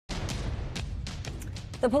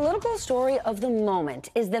The political story of the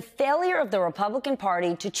moment is the failure of the Republican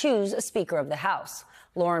Party to choose a Speaker of the House.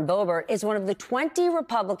 Lauren Boebert is one of the 20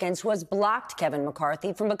 Republicans who has blocked Kevin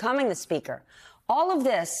McCarthy from becoming the Speaker. All of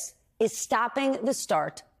this is stopping the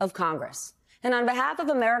start of Congress. And on behalf of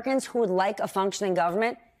Americans who would like a functioning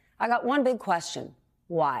government, I got one big question.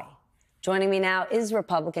 Why? Joining me now is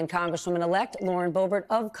Republican Congresswoman-elect Lauren Boebert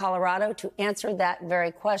of Colorado to answer that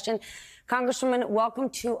very question. Congresswoman, welcome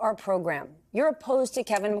to our program. You're opposed to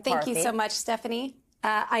Kevin McCarthy. Thank you so much, Stephanie.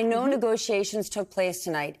 I know negotiations took place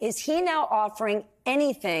tonight. Is he now offering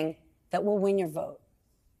anything that will win your vote?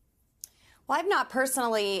 Well, I've not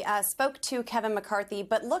personally spoke to Kevin McCarthy,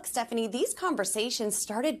 but look, Stephanie, these conversations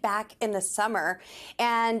started back in the summer.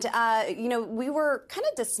 And, we were kind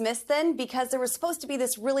of dismissed then because there was supposed to be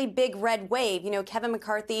this really big red wave. You know, Kevin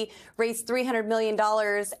McCarthy raised $300 million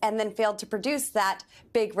and then failed to produce that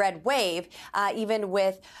big red wave, even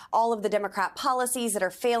with all of the Democrat policies that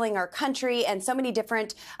are failing our country and so many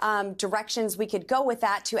different directions we could go with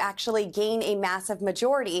that to actually gain a massive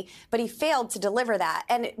majority. But he failed to deliver that.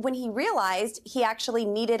 And when he realized he actually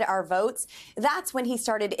needed our votes, that's when he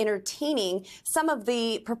started entertaining some of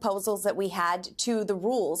the proposals that we had to the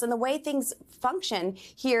rules and the way things function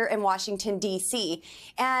here in Washington, D.C.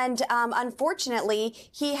 And unfortunately,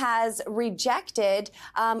 he has rejected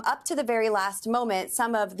up to the very last moment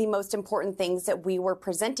some of the most important things that we were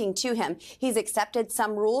presenting to him. He's accepted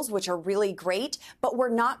some rules, which are really great, but we're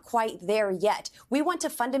not quite there yet. We want to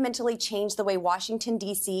fundamentally change the way Washington,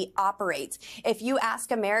 D.C. operates. If you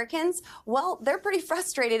ask Americans, well, they're pretty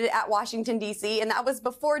frustrated at Washington, D.C., and that was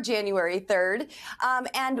before January 3rd.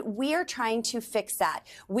 And we are trying to fix that.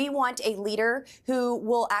 We want a leader who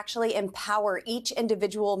will actually empower each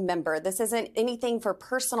individual member. This isn't anything for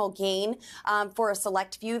personal gain for a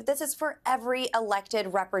select few. This is for every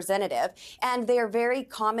elected representative. And they are very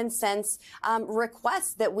common sense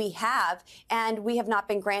requests that we have, and we have not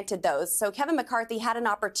been granted those. So Kevin McCarthy had an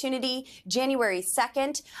opportunity January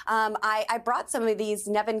 2nd. I brought some of these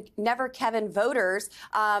Never Kevin voters.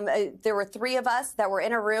 There were 3 of us that were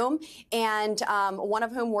in a room, and one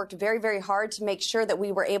of whom worked very, very hard to make sure that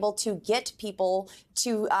we were able to get people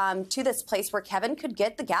to this place where Kevin could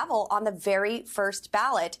get the gavel on the very first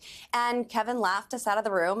ballot. And Kevin laughed us out of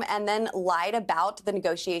the room and then lied about the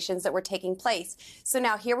negotiations that were taking place. So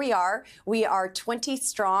now here we are. We are 20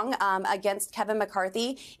 strong against Kevin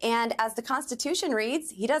McCarthy. And as the Constitution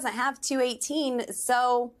reads, he doesn't have 218,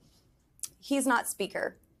 so he's not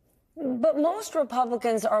Speaker. But most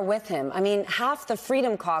Republicans are with him. I mean, half the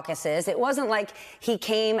Freedom Caucuses, it wasn't like he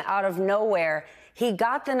came out of nowhere. He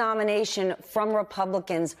got the nomination from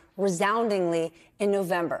Republicans resoundingly in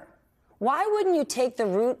November. Why wouldn't you take the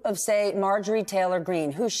route of, say, Marjorie Taylor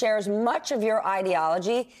Greene, who shares much of your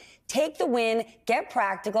ideology, take the win, get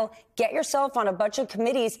practical, get yourself on a bunch of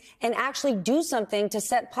committees, and actually do something to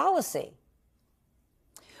set policy?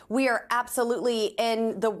 We are absolutely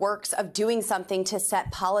in the works of doing something to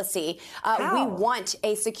set policy. We want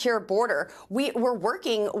a secure border. We're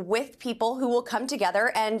working with people who will come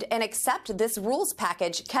together and accept this rules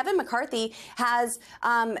package. Kevin McCarthy has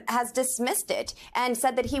dismissed it and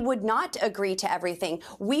said that he would not agree to everything.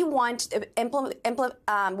 We want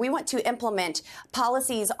to implement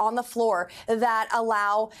policies on the floor that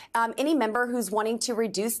allow any member who's wanting to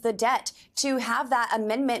reduce the debt to have that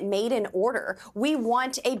amendment made in order. We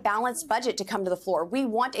want a balanced budget to come to the floor. We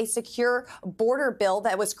want a secure border bill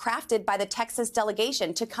that was crafted by the Texas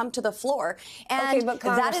delegation to come to the floor. And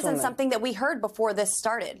that isn't something that we heard before this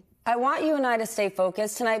started. I want you and I to stay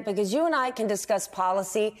focused tonight because you and I can discuss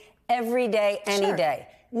policy every day, any day.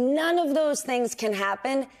 None of those things can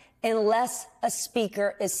happen unless a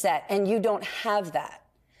speaker is set, and you don't have that.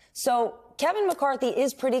 So Kevin McCarthy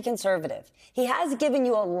is pretty conservative. He has given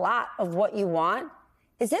you a lot of what you want.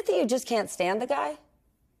 Is it that you just can't stand the guy?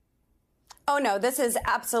 Oh, no, this is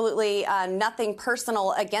absolutely nothing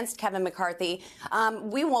personal against Kevin McCarthy.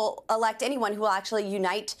 We will elect anyone who will actually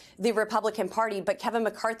unite the Republican Party, but Kevin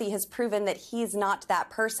McCarthy has proven that he's not that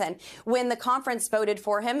person. When the conference voted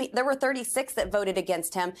for him, there were 36 that voted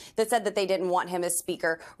against him that said that they didn't want him as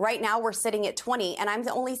Speaker. Right now, we're sitting at 20, and I'm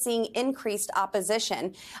only seeing increased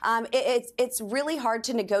opposition. It's really hard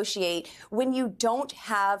to negotiate when you don't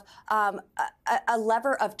have a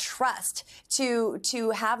lever of trust to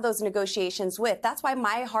have those negotiations conversations with. That's why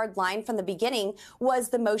my hard line from the beginning was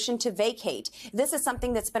the motion to vacate. This is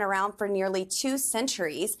something that's been around for nearly 2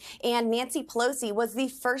 centuries, and Nancy Pelosi was the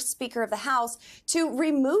first Speaker of the House to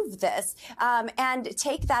remove this and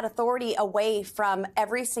take that authority away from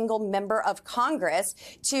every single member of Congress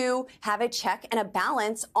to have a check and a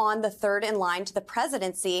balance on the third in line to the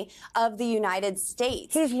presidency of the United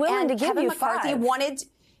States. He's willing to give Kevin you McCarthy 5.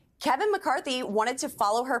 Kevin McCarthy wanted to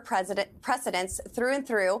follow her precedents through and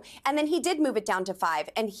through, and then he did move it down to 5.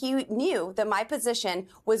 And he knew that my position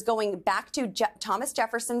was going back to Thomas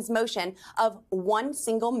Jefferson's motion of one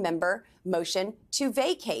single member motion to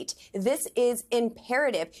vacate. This is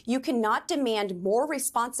imperative. You cannot demand more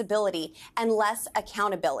responsibility and less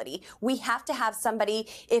accountability. We have to have somebody,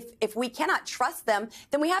 if we cannot trust them,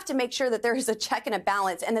 then we have to make sure that there is a check and a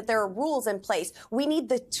balance and that there are rules in place. We need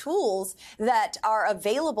the tools that are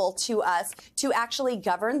available to us to actually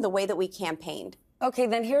govern the way that we campaigned. Okay,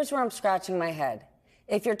 then here's where I'm scratching my head.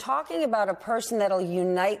 If you're talking about a person that'll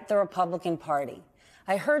unite the Republican Party,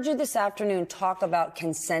 I heard you this afternoon talk about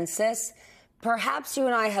consensus. Perhaps you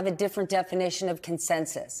and I have a different definition of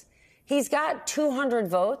consensus. He's got 200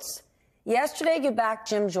 votes. Yesterday, you backed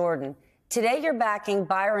Jim Jordan. Today, you're backing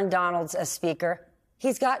Byron Donalds as Speaker.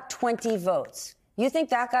 He's got 20 votes. You think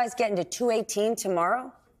that guy's getting to 218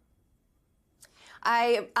 tomorrow?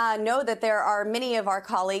 I know that there are many of our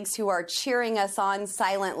colleagues who are cheering us on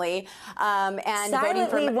silently and voting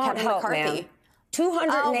for Kevin McCarthy.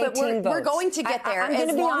 218 votes. We're going to get there.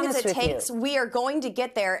 As long as it takes, we are going to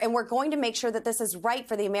get there, and we're going to make sure that this is right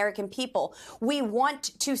for the American people. We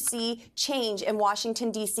want to see change in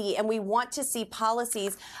Washington, D.C., and we want to see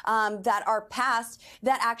policies that are passed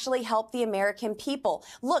that actually help the American people.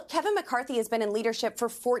 Look, Kevin McCarthy has been in leadership for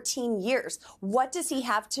 14 years. What does he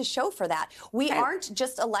have to show for that? We aren't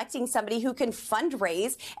just electing somebody who can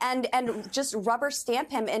fundraise and just rubber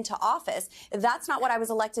stamp him into office. That's not what I was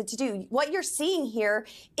elected to do. What you're seeing here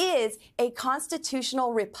is a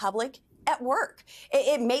constitutional republic at work.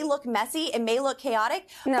 It may look messy, it may look chaotic,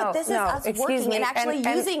 but this is us working and actually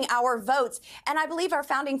using our votes. And I believe our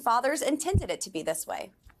founding fathers intended it to be this way.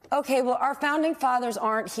 Okay, well, our founding fathers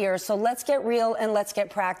aren't here, so let's get real and let's get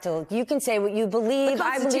practical. You can say what you believe.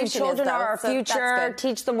 I believe children are our future.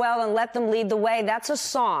 Teach them well and let them lead the way. That's a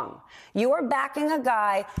song. You are backing a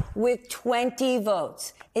guy with 20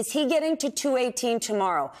 votes. Is he getting to 218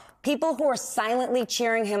 tomorrow? People who are silently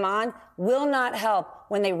cheering him on will not help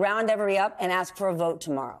when they round everybody up and ask for a vote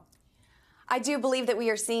tomorrow. I do believe that we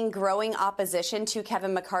are seeing growing opposition to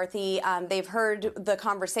Kevin McCarthy. They've heard the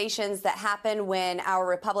conversations that happen when our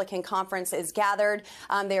Republican conference is gathered.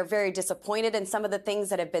 They are very disappointed in some of the things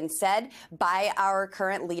that have been said by our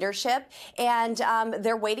current leadership. And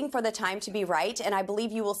they're waiting for the time to be right. And I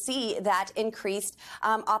believe you will see that increased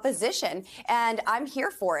opposition. And I'm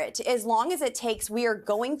here for it. As long as it takes, we are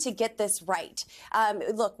going to get this right.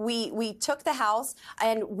 Look, we took the House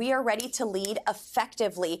and we are ready to lead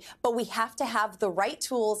effectively, but we have to have the right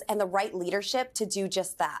tools and the right leadership to do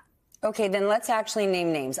just that. Okay, then let's actually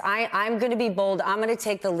name names. I'm going to be bold. I'm going to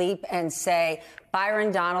take the leap and say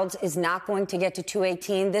Byron Donalds is not going to get to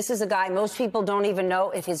 218. This is a guy most people don't even know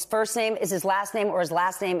if his first name is his last name or his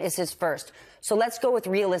last name is his first. So let's go with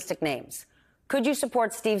realistic names. Could you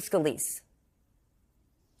support Steve Scalise?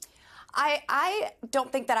 I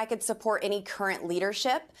don't think that I could support any current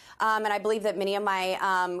leadership, and I believe that many of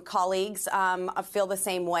my colleagues feel the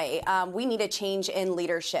same way. We need a change in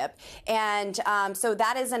leadership, and so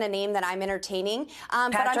that isn't a name that I'm entertaining.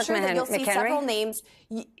 But I'm sure that you'll see several names.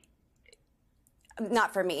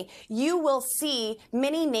 Not for me. You will see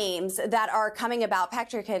many names that are coming about.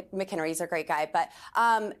 Patrick McHenry's a great guy, but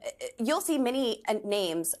you'll see many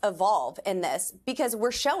names evolve in this because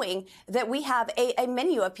we're showing that we have a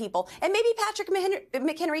menu of people. And maybe Patrick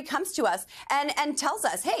McHenry comes to us and tells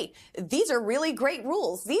us, hey, these are really great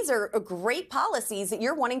rules. These are great policies that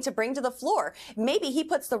you're wanting to bring to the floor. Maybe he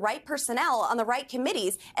puts the right personnel on the right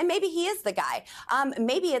committees, and maybe he is the guy.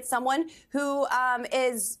 Maybe it's someone who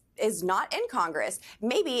is not in Congress.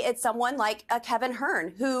 Maybe it's someone like Kevin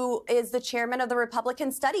Hern, who is the chairman of the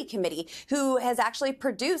Republican Study Committee, who has actually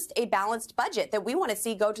produced a balanced budget that we want to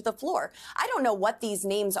see go to the floor. I don't know what these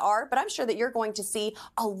names are, but I'm sure that you're going to see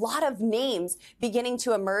a lot of names beginning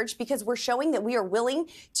to emerge because we're showing that we are willing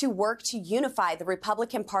to work to unify the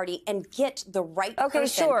Republican Party and get the right person. Okay,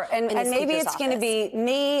 sure. And maybe it's going to be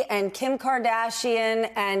me and Kim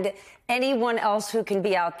Kardashian and anyone else who can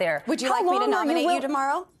be out there. Would you like me to nominate you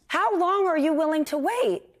tomorrow? How long are you willing to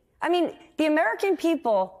wait? I mean, the American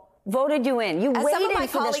people voted you in. You As waited some of my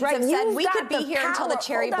for this, colleagues right? have said, You've we got could be the here until the power.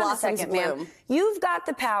 cherry Hold on a blossoms second, bloom. ma'am. You've got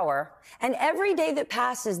the power, and every day that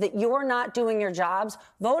passes that you're not doing your jobs,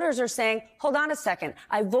 voters are saying, hold on a second,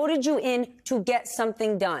 I voted you in to get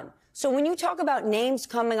something done. So when you talk about names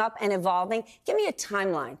coming up and evolving, give me a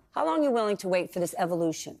timeline. How long are you willing to wait for this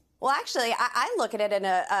evolution? Well, actually, I look at it in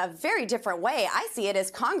a very different way. I see it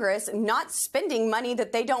as Congress not spending money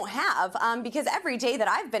that they don't have, because every day that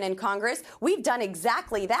I've been in Congress, we've done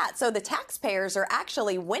exactly that. So the taxpayers are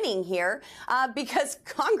actually winning here because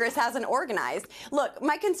Congress hasn't organized. Look,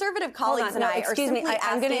 my conservative colleagues and I are simply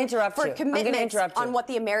asking for commitments on what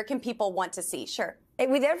the American people want to see. Sure.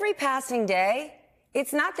 With every passing day,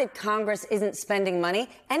 it's not that Congress isn't spending money.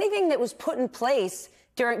 Anything that was put in place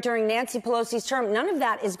during Nancy Pelosi's term, none of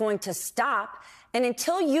that is going to stop. And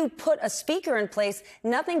until you put a speaker in place,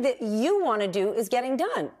 nothing that you want to do is getting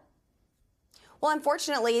done. Well,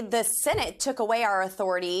 unfortunately, the Senate took away our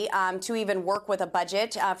authority to even work with a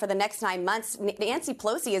budget for the next 9 months. Nancy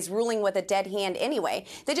Pelosi is ruling with a dead hand anyway.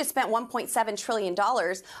 They just spent $1.7 trillion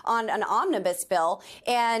on an omnibus bill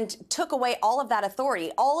and took away all of that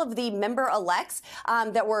authority. All of the member-elects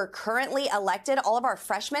that were currently elected, all of our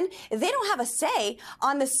freshmen, they don't have a say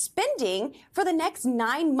on the spending for the next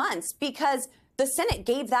 9 months because the Senate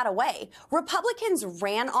gave that away. Republicans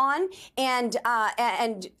ran on and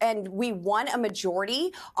we won a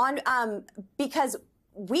majority on because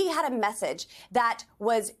we had a message that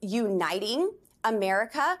was uniting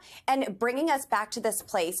America and bringing us back to this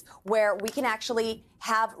place where we can actually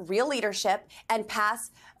have real leadership and pass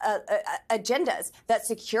agendas that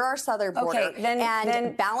secure our southern border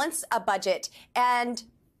and balance a budget and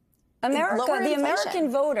lower inflation. The American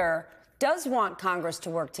voter does want Congress to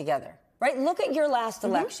work together. Right? Look at your last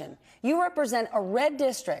election. You represent a red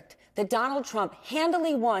district that Donald Trump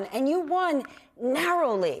handily won, and you won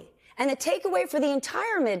narrowly. And the takeaway for the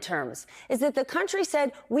entire midterms is that the country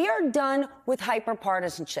said, we are done with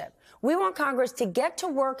hyperpartisanship. We want Congress to get to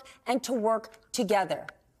work and to work together.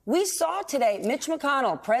 We saw today Mitch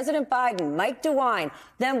McConnell, President Biden, Mike DeWine,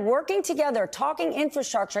 them working together, talking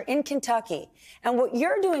infrastructure in Kentucky. And what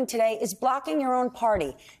you're doing today is blocking your own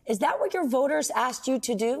party. Is that what your voters asked you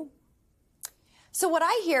to do? So what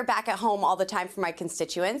I hear back at home all the time from my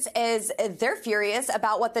constituents is they're furious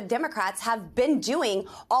about what the Democrats have been doing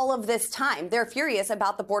all of this time. They're furious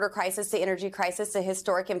about the border crisis, the energy crisis, the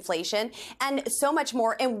historic inflation, and so much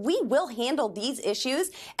more. And we will handle these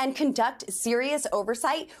issues and conduct serious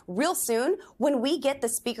oversight real soon when we get the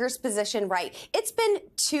speaker's position right. It's been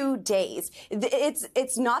 2 days.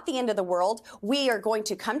 It's not the end of the world. We are going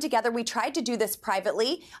to come together. We tried to do this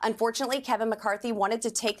privately. Unfortunately, Kevin McCarthy wanted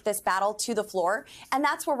to take this battle to the floor. And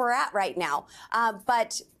that's where we're at right now.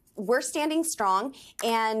 But we're standing strong,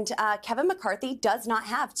 and Kevin McCarthy does not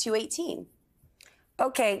have 218.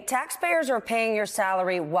 Okay, taxpayers are paying your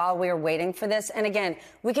salary while we're waiting for this. And again,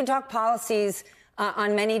 we can talk policies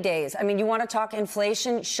on many days. I mean, you want to talk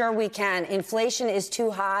inflation? Sure, we can. Inflation is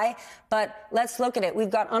too high, but let's look at it. We've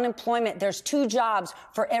got unemployment. There's 2 jobs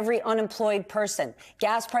for every unemployed person.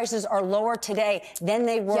 Gas prices are lower today than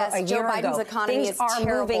they were a year ago. Joe Biden's economy is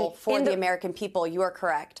terrible for the American people. You are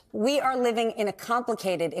correct. We are living in a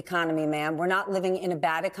complicated economy, ma'am. We're not living in a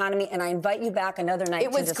bad economy, and I invite you back another night to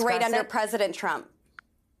discuss it. It was great under President Trump.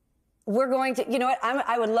 We're going to, you know what,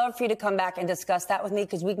 I would love for you to come back and discuss that with me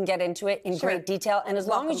because we can get into it in great detail. And as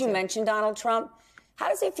long as you mention Donald Trump, how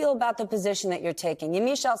does he feel about the position that you're taking?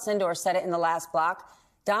 Yamiche Alcindor said it in the last block.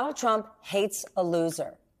 Donald Trump hates a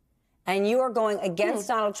loser. And you are going against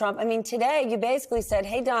Donald Trump. I mean, today you basically said,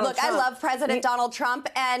 hey, Donald Trump. Look, I love President Donald Trump,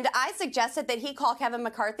 and I suggested that he call Kevin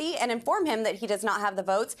McCarthy and inform him that he does not have the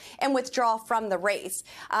votes and withdraw from the race.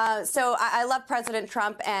 So I love President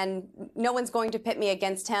Trump, and no one's going to pit me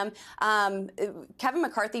against him. Kevin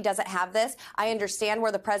McCarthy doesn't have this. I understand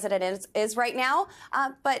where the president is right now,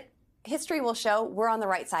 but history will show we're on the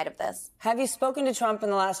right side of this. Have you spoken to Trump in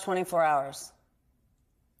the last 24 hours?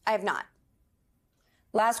 I have not.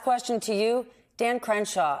 Last question to you, Dan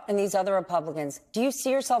Crenshaw and these other Republicans. Do you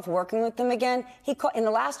see yourself working with them again? In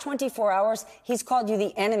the last 24 hours, he's called you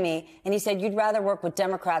the enemy, and he said you'd rather work with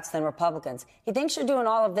Democrats than Republicans. He thinks you're doing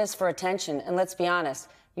all of this for attention, and let's be honest,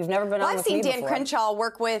 you've never been on with me before. I've seen Dan Crenshaw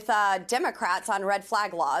work with Democrats on red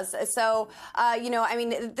flag laws. So, I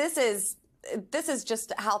mean, this is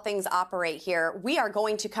just how things operate here. We are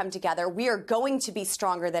going to come together. We are going to be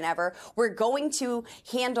stronger than ever. We're going to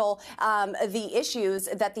handle the issues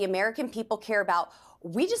that the American people care about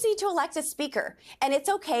we just need to elect a speaker. And it's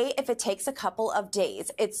okay if it takes a couple of days.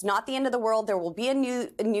 It's not the end of the world. There will be a new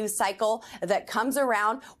news cycle that comes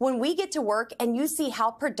around when we get to work and you see how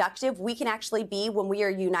productive we can actually be when we are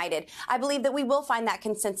united. I believe that we will find that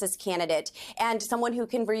consensus candidate and someone who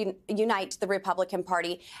can reunite the Republican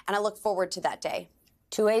Party. And I look forward to that day.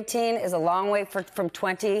 218 is a long way from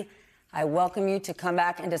 20. I welcome you to come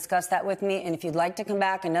back and discuss that with me. And if you'd like to come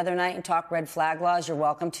back another night and talk red flag laws, you're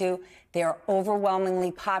welcome to. They are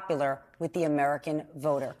overwhelmingly popular with the American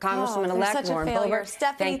voter. Congresswoman-elect Lauren Boebert,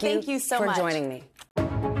 Stephanie, thank you so much for joining me.